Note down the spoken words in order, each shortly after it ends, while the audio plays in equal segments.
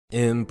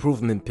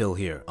Improvement Pill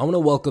here. I want to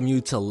welcome you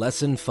to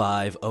Lesson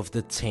 5 of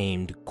the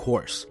Tamed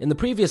course. In the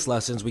previous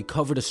lessons, we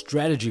covered a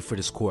strategy for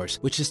this course,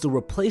 which is to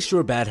replace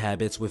your bad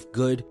habits with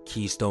good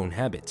keystone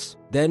habits.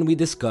 Then we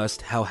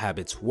discussed how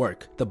habits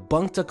work,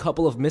 debunked a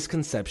couple of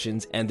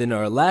misconceptions, and in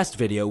our last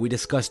video, we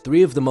discussed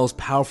 3 of the most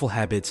powerful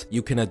habits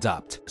you can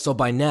adopt. So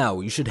by now,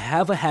 you should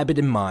have a habit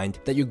in mind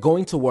that you're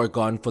going to work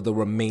on for the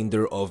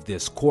remainder of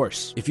this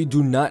course. If you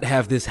do not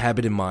have this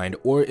habit in mind,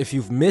 or if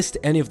you've missed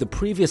any of the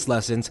previous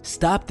lessons,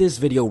 stop this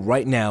video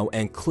right now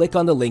and click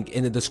on the link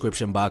in the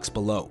description box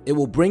below. It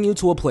will bring you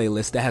to a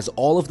playlist that has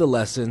all of the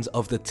lessons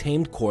of the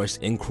Tamed course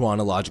in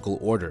chronological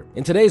order.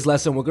 In today's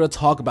lesson, we're going to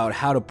talk about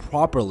how to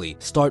properly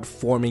start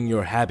forming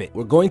your habit.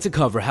 We're going to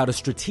cover how to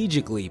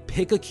strategically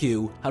pick a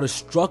cue, how to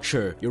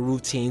structure your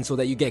routine so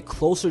that you get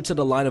closer to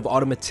the line of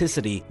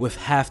automaticity with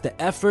half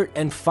the effort,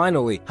 and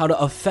finally, how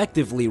to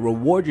effectively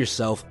reward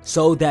yourself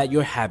so that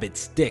your habit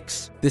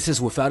sticks. This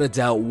is without a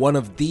doubt one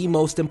of the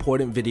most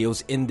important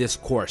videos in this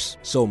course,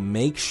 so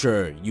make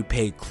sure you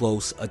pay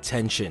close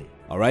attention.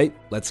 Alright,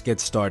 let's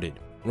get started.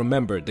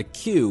 Remember, the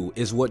cue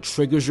is what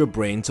triggers your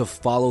brain to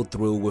follow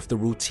through with the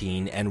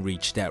routine and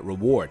reach that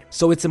reward.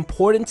 So it's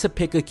important to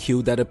pick a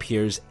cue that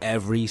appears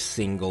every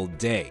single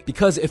day.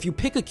 Because if you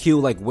pick a cue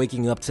like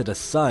waking up to the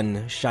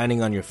sun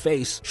shining on your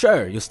face,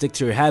 sure, you'll stick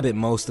to your habit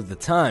most of the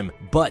time.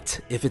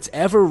 But if it's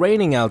ever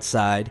raining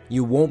outside,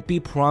 you won't be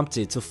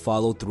prompted to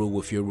follow through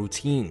with your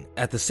routine.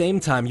 At the same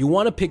time, you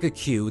want to pick a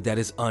cue that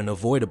is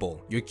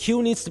unavoidable. Your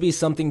cue needs to be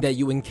something that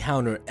you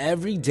encounter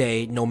every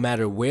day, no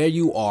matter where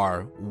you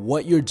are,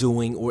 what you're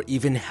doing, or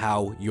even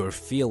how you're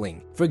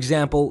feeling. For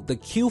example, the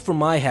cue for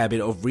my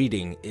habit of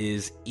reading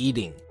is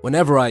eating.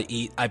 Whenever I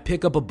eat, I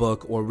pick up a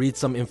book or read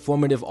some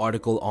informative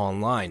article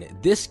online.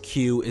 This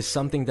cue is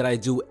something that I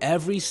do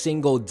every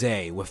single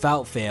day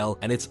without fail,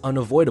 and it's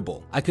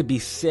unavoidable. I could be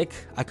sick,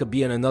 I could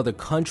be in another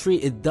country,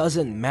 it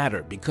doesn't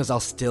matter because I'll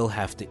still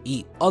have to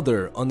eat.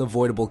 Other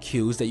unavoidable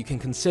cues that you can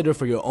consider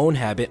for your own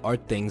habit are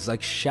things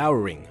like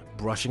showering,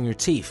 brushing your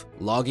teeth,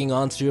 logging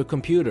onto your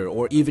computer,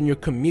 or even your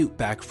commute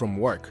back from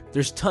work.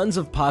 There's tons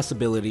of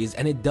possibilities,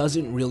 and it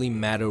doesn't really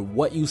matter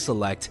what you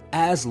select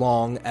as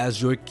long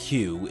as your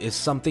cue is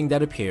something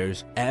that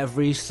appears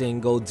every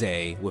single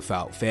day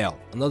without fail.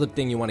 Another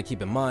thing you want to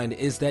keep in mind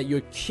is that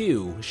your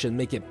cue should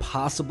make it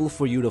possible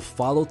for you to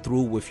follow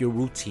through with your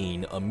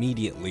routine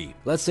immediately.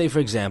 Let's say, for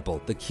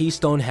example, the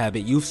keystone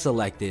habit you've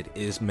selected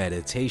is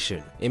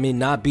meditation. It may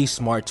not be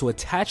smart to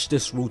attach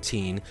this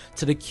routine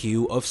to the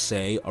cue of,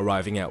 say,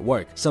 arriving at work.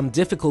 Some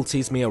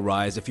difficulties may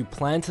arise if you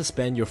plan to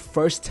spend your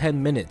first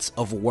 10 minutes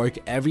of work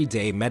every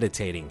day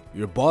meditating.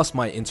 Your boss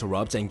might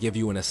interrupt and give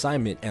you an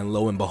assignment, and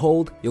lo and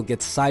behold, you'll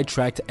get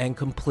sidetracked and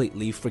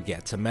completely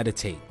forget to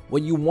meditate.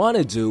 What you want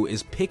to do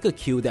is pick a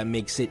cue that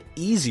makes it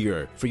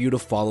easier for you to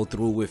follow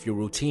through with your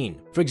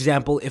routine. For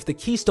example, if the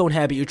keystone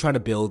habit you're trying to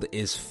build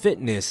is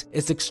fitness,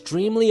 it's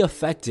extremely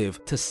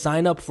effective to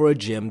sign up for a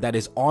gym that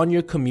is on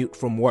your commute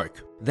from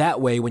work.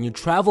 That way, when you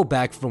travel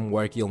back from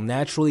work, you'll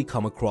naturally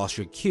come across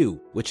your cue,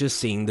 which is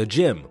seeing the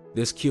gym.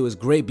 This cue is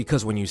great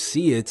because when you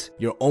see it,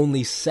 you're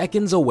only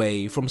seconds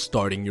away from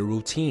starting your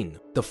routine.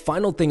 The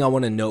final thing I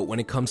want to note when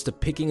it comes to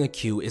picking a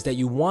cue is that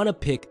you want to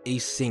pick a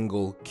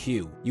single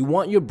cue. You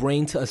want your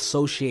brain to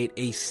associate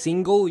a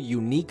single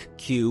unique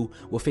cue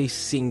with a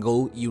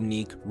single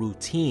unique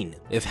routine.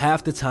 If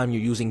half the time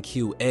you're using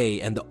cue A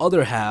and the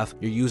other half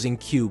you're using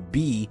cue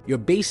B, you're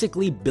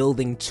basically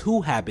building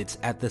 2 habits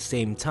at the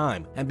same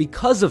time. And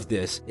because of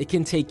this, it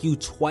can take you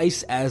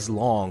twice as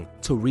long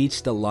to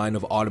reach the line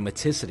of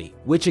automaticity,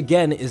 which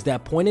again is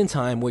that point in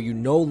time where you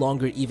no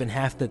longer even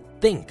have to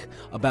think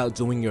about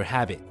doing your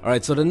habit.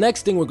 Alright, so the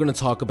next thing we're going to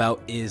talk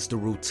about is the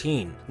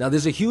routine. Now,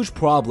 there's a huge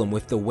problem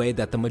with the way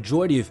that the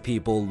majority of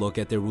people look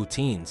at their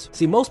routines.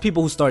 See, most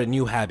people who start a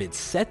new habit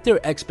set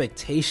their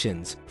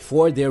expectations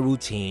for their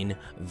routine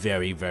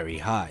very, very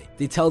high.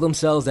 They tell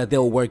themselves that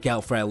they'll work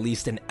out for at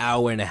least an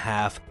hour and a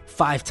half,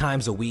 5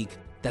 times a week,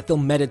 that they'll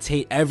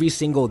meditate every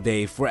single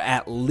day for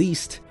at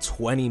least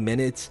 20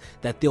 minutes,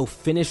 that they'll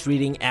finish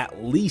reading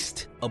at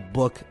least a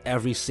book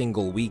every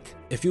single week.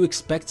 If you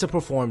expect to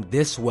perform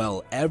this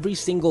well every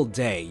single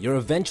day, you're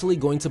eventually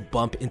going to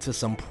bump into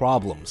some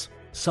problems.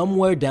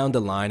 Somewhere down the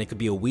line, it could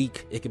be a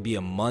week, it could be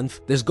a month,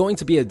 there's going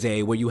to be a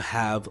day where you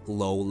have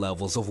low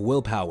levels of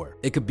willpower.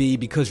 It could be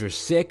because you're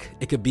sick,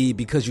 it could be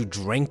because you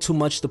drank too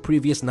much the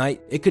previous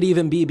night, it could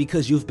even be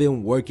because you've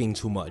been working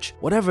too much.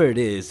 Whatever it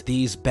is,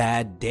 these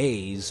bad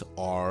days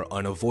are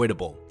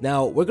unavoidable.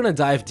 Now, we're going to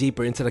dive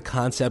deeper into the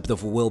concept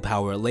of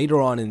willpower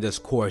later on in this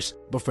course,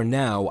 but for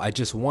now, I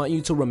just want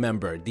you to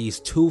remember these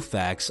 2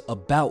 facts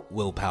about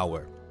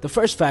willpower. The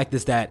first fact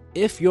is that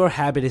if your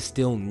habit is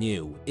still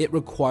new, it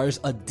requires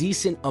a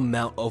decent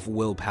amount of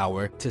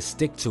willpower to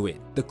stick to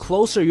it. The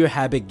closer your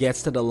habit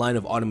gets to the line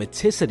of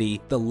automaticity,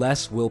 the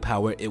less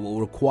willpower it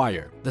will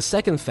require. The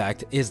second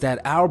fact is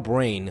that our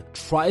brain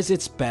tries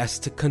its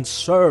best to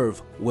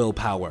conserve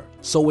willpower.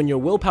 So when your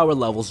willpower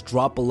levels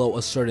drop below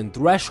a certain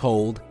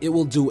threshold, it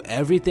will do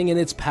everything in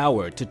its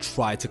power to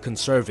try to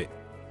conserve it.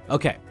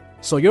 Okay.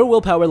 So your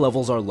willpower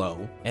levels are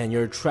low, and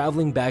you're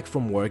traveling back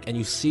from work and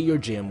you see your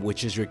gym,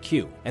 which is your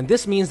cue. And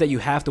this means that you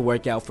have to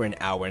work out for an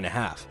hour and a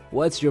half.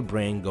 What's your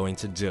brain going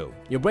to do?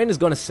 Your brain is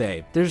going to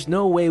say, there's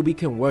no way we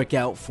can work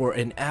out for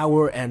an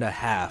hour and a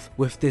half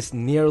with this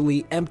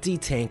nearly empty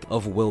tank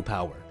of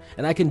willpower.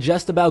 And I can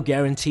just about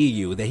guarantee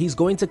you that he's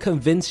going to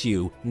convince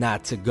you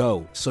not to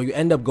go. So you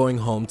end up going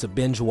home to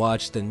binge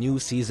watch the new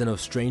season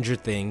of Stranger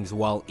Things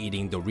while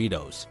eating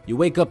Doritos. You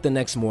wake up the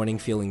next morning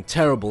feeling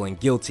terrible and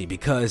guilty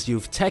because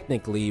you've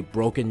technically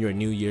broken your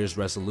New Year's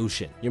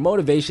resolution. Your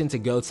motivation to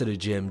go to the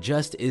gym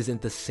just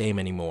isn't the same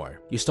anymore.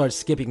 You start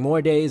skipping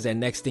more days, and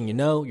next thing you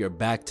know, you're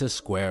back to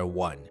square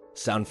one.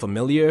 Sound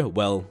familiar?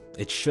 Well,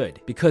 it should,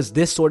 because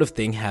this sort of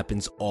thing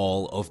happens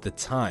all of the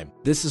time.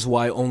 This is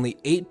why only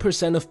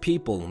 8% of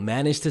people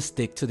manage to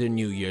stick to their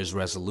New Year's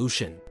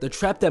resolution. The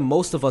trap that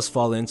most of us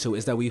fall into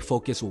is that we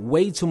focus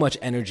way too much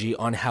energy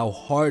on how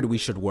hard we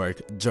should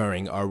work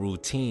during our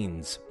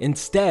routines.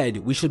 Instead,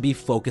 we should be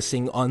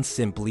focusing on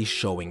simply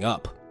showing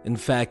up. In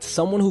fact,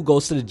 someone who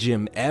goes to the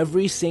gym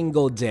every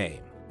single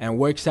day and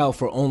works out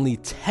for only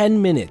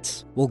 10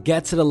 minutes will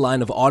get to the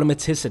line of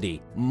automaticity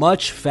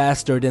much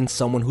faster than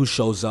someone who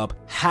shows up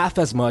half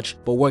as much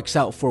but works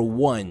out for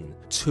 1,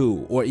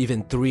 2, or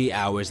even 3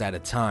 hours at a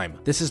time.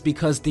 This is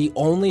because the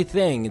only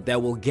thing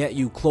that will get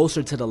you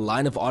closer to the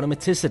line of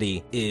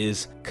automaticity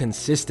is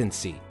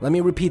consistency. Let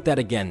me repeat that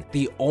again.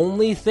 The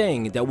only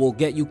thing that will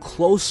get you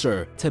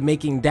closer to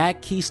making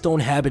that keystone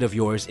habit of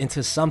yours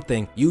into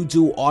something you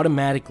do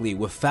automatically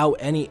without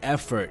any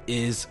effort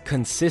is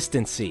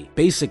consistency.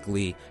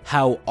 Basically,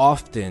 how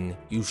often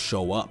you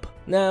show up.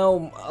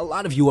 Now, a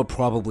lot of you are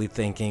probably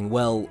thinking,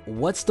 well,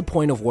 what's the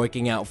point of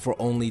working out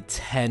for only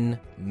 10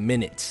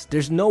 minutes?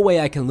 There's no way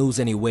I can lose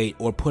any weight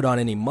or put on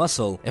any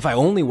muscle if I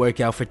only work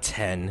out for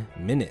 10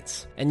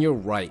 minutes. And you're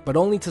right, but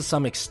only to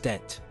some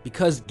extent,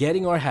 because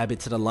getting our habit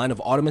to the line of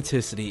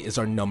automaticity is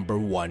our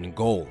 #1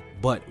 goal.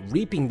 But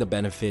reaping the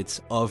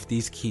benefits of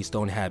these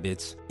keystone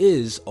habits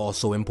is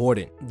also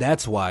important.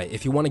 That's why,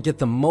 if you want to get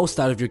the most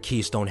out of your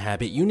keystone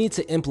habit, you need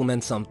to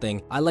implement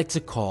something I like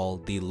to call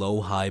the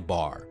low-high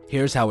bar.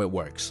 Here's how it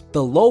works.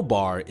 The low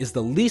bar is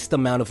the least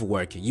amount of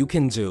work you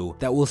can do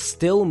that will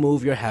still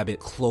move your habit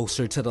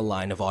closer to the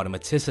line of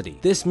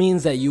automaticity. This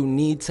means that you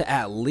need to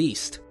at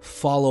least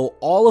follow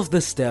all of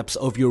the steps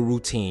of your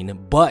routine,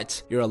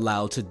 but you're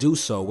allowed to do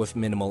so with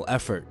minimal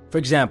effort. For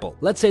example,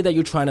 let's say that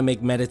you're trying to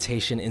make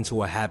meditation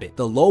into a habit.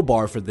 The low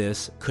bar for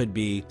this could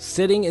be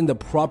sitting in the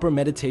proper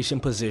meditation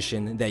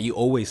position that you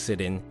always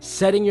sit in,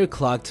 setting your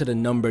clock to the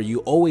number you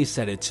always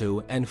set it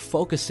to, and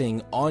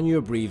focusing on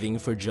your breathing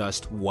for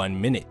just 1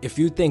 minute. If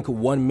you think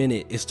 1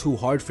 minute is too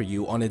hard for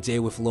you on a day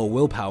with low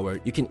willpower,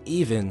 you can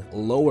even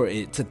lower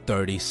it to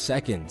 30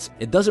 seconds.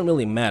 It doesn't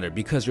really matter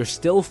because you're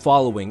still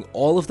following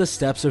all of the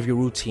steps of your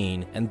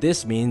routine, and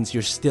this means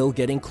you're still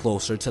getting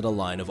closer to the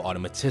line of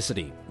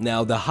automaticity.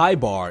 Now, the high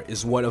bar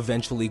is what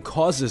eventually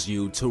causes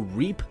you to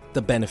reap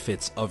the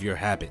benefits of your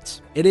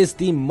habits. It is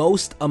the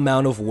most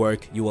amount of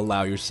work you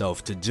allow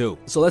yourself to do.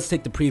 So let's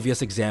take the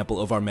previous example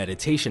of our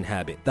meditation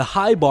habit. The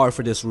high bar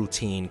for this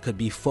routine could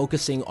be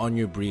focusing on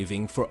your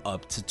breathing for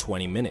up to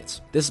 20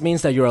 minutes. This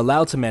means that you're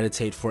allowed to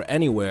meditate for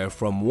anywhere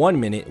from 1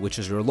 minute, which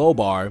is your low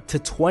bar, to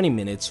 20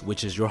 minutes,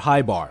 which is your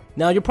high bar.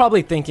 Now, you're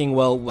probably thinking,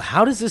 well,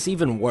 how does this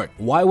even work?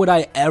 Why would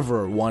I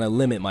ever want to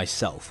limit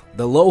myself?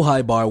 The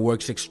low-high bar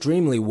works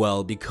extremely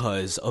well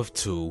because of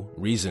 2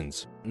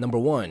 reasons. Number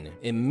 1,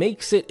 it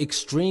makes it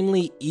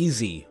extremely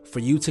easy for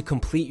you to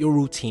complete your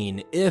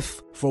routine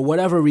if, for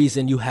whatever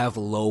reason, you have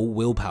low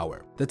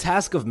willpower. The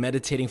task of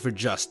meditating for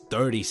just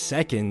 30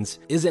 seconds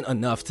isn't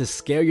enough to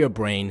scare your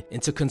brain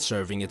into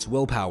conserving its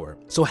willpower.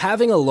 So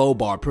having a low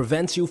bar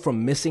prevents you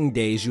from missing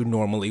days you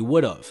normally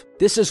would have.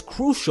 This is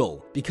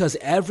crucial because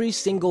every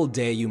single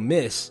day you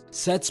miss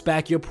sets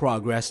back your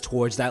progress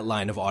towards that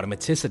line of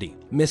automaticity.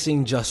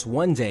 Missing just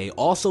 1 day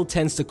also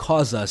tends to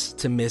cause us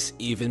to miss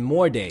even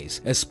more days,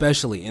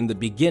 especially in the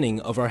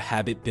beginning of our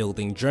habit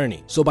building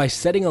journey. So by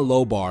setting a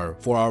low bar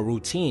for our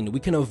routine, we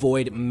can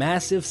avoid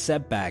massive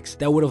setbacks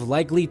that would have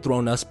likely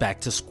thrown us back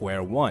to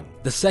square one.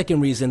 The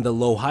second reason the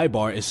low-high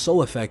bar is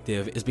so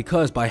effective is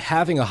because by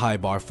having a high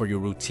bar for your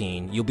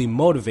routine, you'll be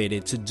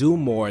motivated to do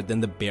more than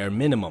the bare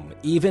minimum,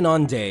 even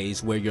on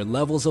days where your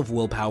levels of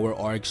willpower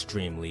are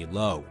extremely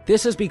low.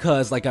 This is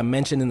because, like I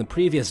mentioned in the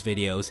previous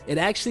videos, it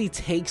actually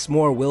takes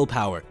more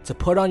willpower to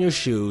put on your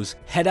shoes,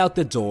 head out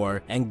the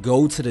door, and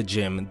go to the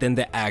gym than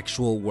the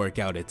actual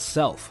workout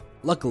itself.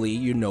 Luckily,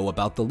 you know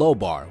about the low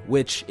bar,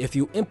 which, if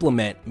you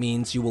implement,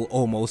 means you will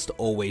almost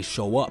always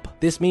show up.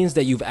 This means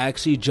that you've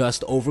actually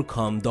just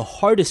overcome the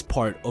hardest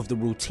part of the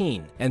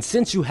routine. And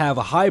since you have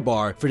a high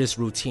bar for this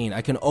routine,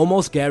 I can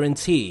almost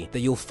guarantee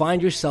that you'll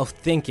find yourself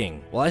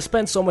thinking, well, I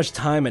spent so much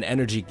time and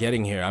energy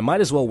getting here, I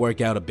might as well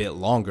work out a bit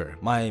longer.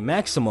 My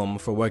maximum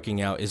for working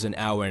out is an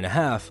hour and a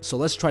half, so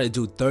let's try to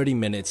do 30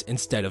 minutes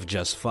instead of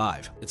just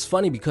 5. It's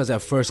funny because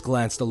at first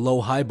glance, the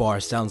low-high bar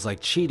sounds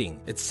like cheating.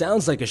 It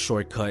sounds like a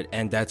shortcut,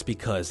 and that's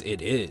because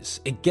it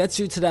is. It gets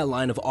you to that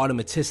line of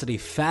automaticity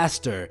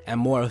faster and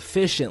more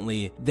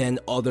efficiently than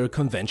other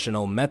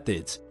conventional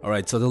methods.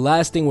 Alright, so the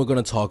last thing we're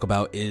going to talk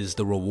about is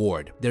the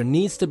reward. There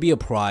needs to be a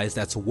prize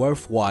that's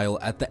worthwhile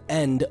at the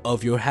end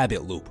of your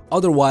habit loop.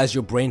 Otherwise,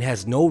 your brain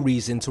has no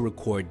reason to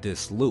record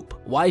this loop.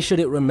 Why should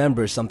it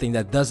remember something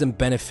that doesn't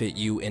benefit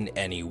you in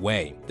any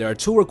way? There are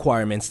two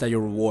requirements that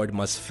your reward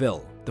must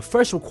fill. The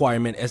first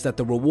requirement is that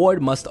the reward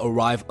must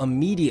arrive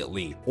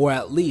immediately, or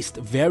at least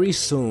very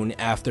soon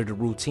after the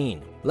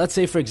routine. Let's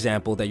say, for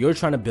example, that you're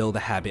trying to build a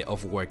habit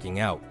of working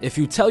out. If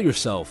you tell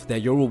yourself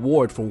that your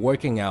reward for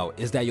working out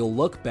is that you'll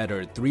look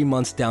better 3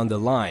 months down the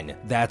line,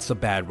 that's a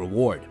bad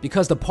reward.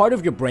 Because the part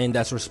of your brain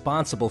that's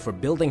responsible for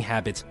building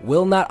habits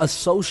will not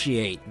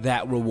associate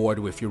that reward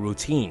with your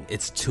routine.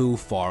 It's too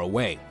far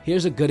away.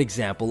 Here's a good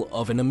example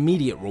of an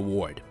immediate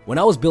reward. When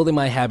I was building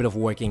my habit of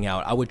working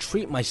out, I would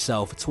treat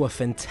myself to a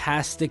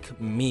fantastic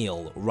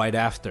meal right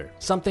after.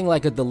 Something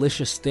like a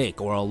delicious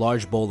steak or a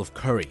large bowl of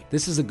curry.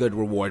 This is a good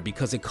reward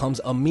because it comes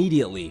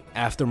immediately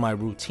after my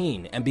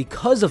routine, and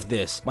because of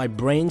this, my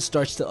brain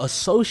starts to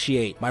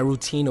associate my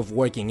routine of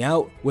working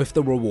out with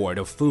the reward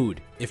of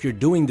food. If you're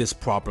doing this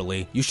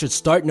properly, you should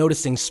start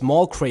noticing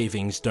small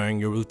cravings during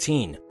your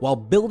routine. While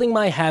building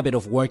my habit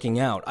of working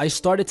out, I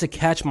started to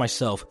catch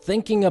myself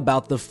thinking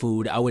about the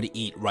food I would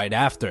eat right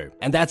after.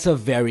 And that's a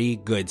very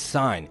good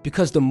sign,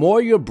 because the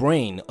more your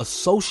brain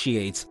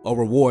associates a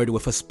reward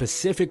with a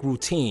specific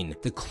routine,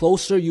 the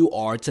closer you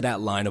are to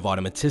that line of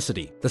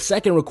automaticity. The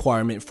second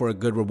requirement for a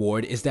good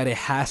reward is that it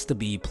has to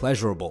be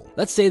pleasurable.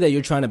 Let's say that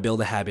you're trying to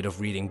build a habit of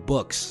reading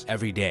books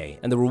every day,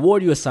 and the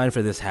reward you assign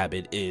for this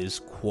habit is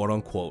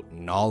quote-unquote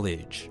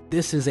knowledge.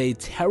 This is a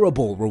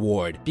terrible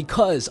reward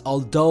because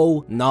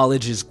although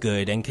knowledge is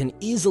good and can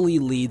easily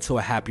lead to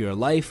a happier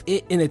life,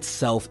 it in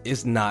itself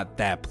is not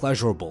that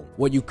pleasurable.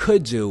 What you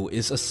could do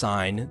is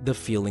assign the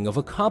feeling of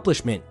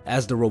accomplishment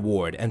as the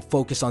reward and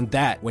focus on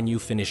that when you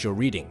finish your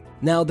reading.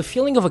 Now, the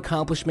feeling of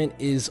accomplishment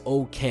is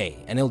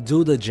okay and it'll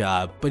do the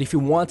job, but if you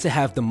want to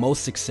have the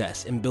most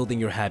success in building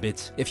your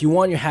habits, if you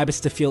want your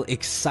habits to feel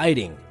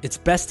exciting, it's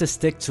best to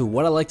stick to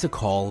what I like to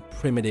call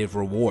primitive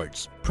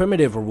rewards.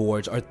 Primitive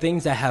rewards are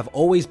things that have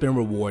always been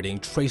rewarding,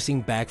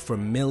 tracing back for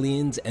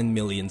millions and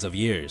millions of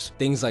years.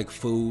 Things like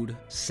food,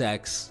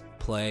 sex,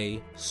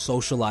 play,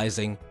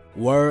 socializing,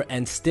 were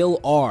and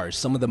still are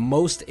some of the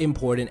most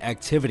important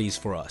activities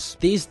for us.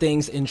 These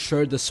things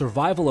ensure the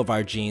survival of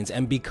our genes,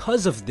 and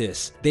because of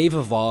this, they've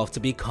evolved to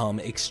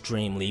become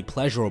extremely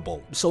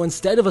pleasurable. So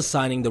instead of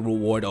assigning the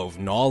reward of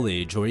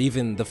knowledge or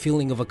even the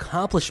feeling of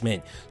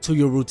accomplishment to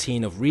your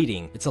routine of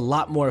reading, it's a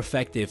lot more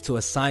effective to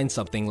assign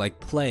something like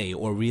play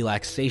or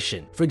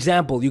relaxation. For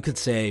example, you could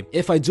say,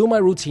 if I do my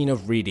routine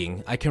of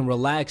reading, I can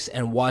relax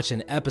and watch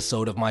an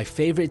episode of my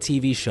favorite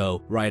TV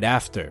show right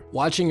after.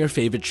 Watching your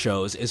favorite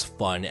shows is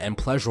fun and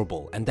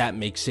pleasurable, and that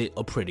makes it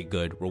a pretty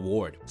good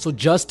reward. So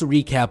just to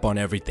recap on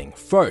everything,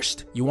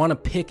 first, you want to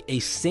pick a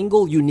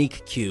single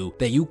unique cue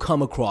that you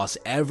come across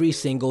every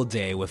single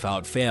day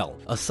without fail.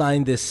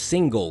 Assign this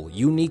single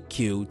unique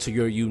cue to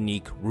your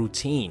unique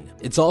routine.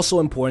 It's also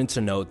important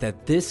to note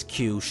that this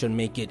cue should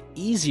make it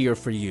easier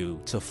for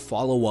you to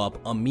follow up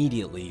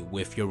immediately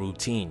with your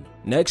routine.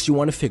 Next, you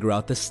want to figure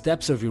out the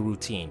steps of your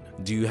routine.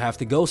 Do you have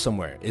to go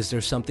somewhere? Is there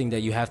something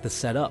that you have to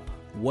set up?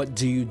 What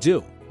do you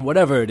do?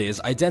 Whatever it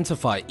is,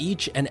 identify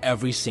each and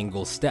every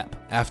single step.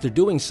 After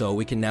doing so,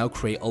 we can now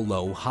create a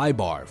low-high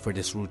bar for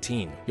this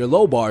routine. Your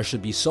low bar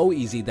should be so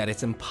easy that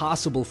it's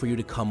impossible for you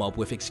to come up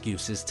with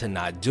excuses to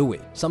not do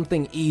it.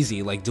 Something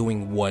easy like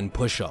doing 1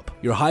 push-up.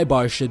 Your high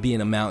bar should be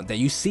an amount that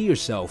you see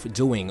yourself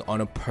doing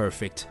on a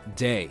perfect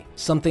day.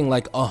 Something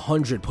like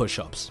 100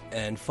 push-ups.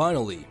 And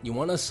finally, you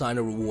want to assign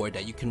a reward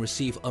that you can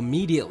receive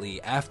immediately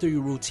after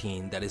your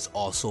routine that is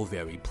also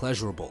very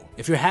pleasurable.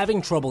 If you're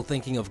having trouble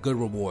thinking of good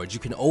rewards, you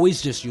can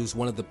always just use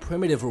one of the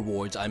primitive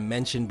rewards I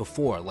mentioned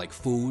before, like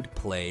food,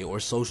 play, or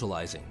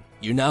socializing.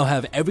 You now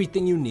have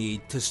everything you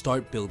need to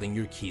start building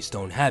your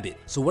keystone habit.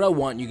 So what I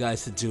want you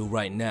guys to do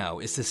right now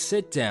is to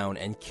sit down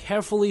and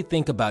carefully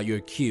think about your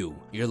cue,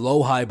 your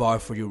low-high bar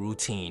for your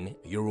routine,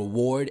 your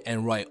reward,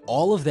 and write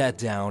all of that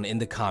down in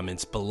the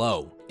comments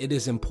below. It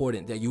is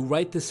important that you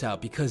write this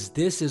out because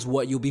this is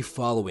what you'll be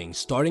following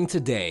starting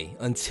today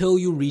until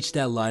you reach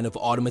that line of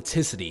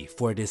automaticity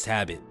for this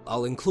habit.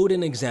 I'll include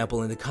an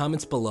example in the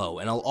comments below,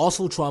 and I'll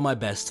also try my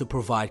best to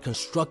provide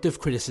constructive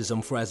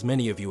criticism for as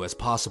many of you as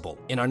possible.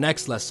 In our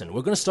next lesson,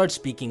 we're going to start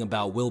speaking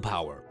about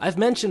willpower. I've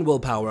mentioned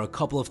willpower a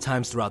couple of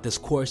times throughout this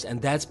course, and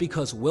that's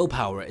because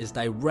willpower is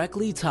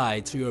directly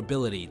tied to your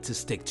ability to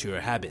stick to your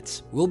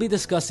habits. We'll be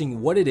discussing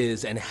what it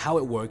is and how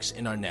it works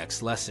in our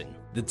next lesson.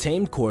 The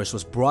Tamed course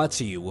was brought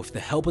to you with the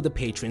help of the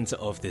patrons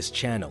of this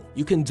channel.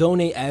 You can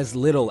donate as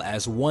little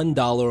as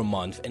 $1 a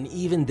month, and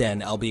even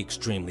then I'll be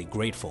extremely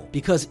grateful,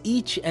 because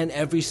each and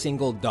every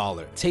single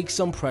dollar takes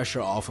some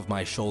pressure off of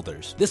my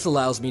shoulders. This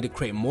allows me to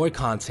create more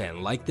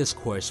content like this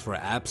course for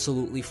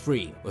absolutely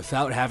free,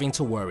 without having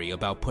to worry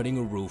about putting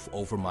a roof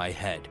over my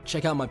head.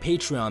 Check out my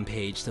Patreon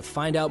page to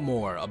find out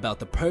more about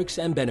the perks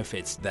and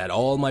benefits that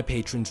all my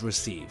patrons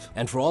receive.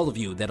 And for all of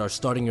you that are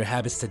starting your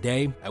habits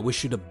today, I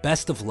wish you the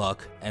best of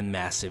luck and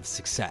massive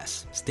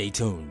success. Stay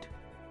tuned.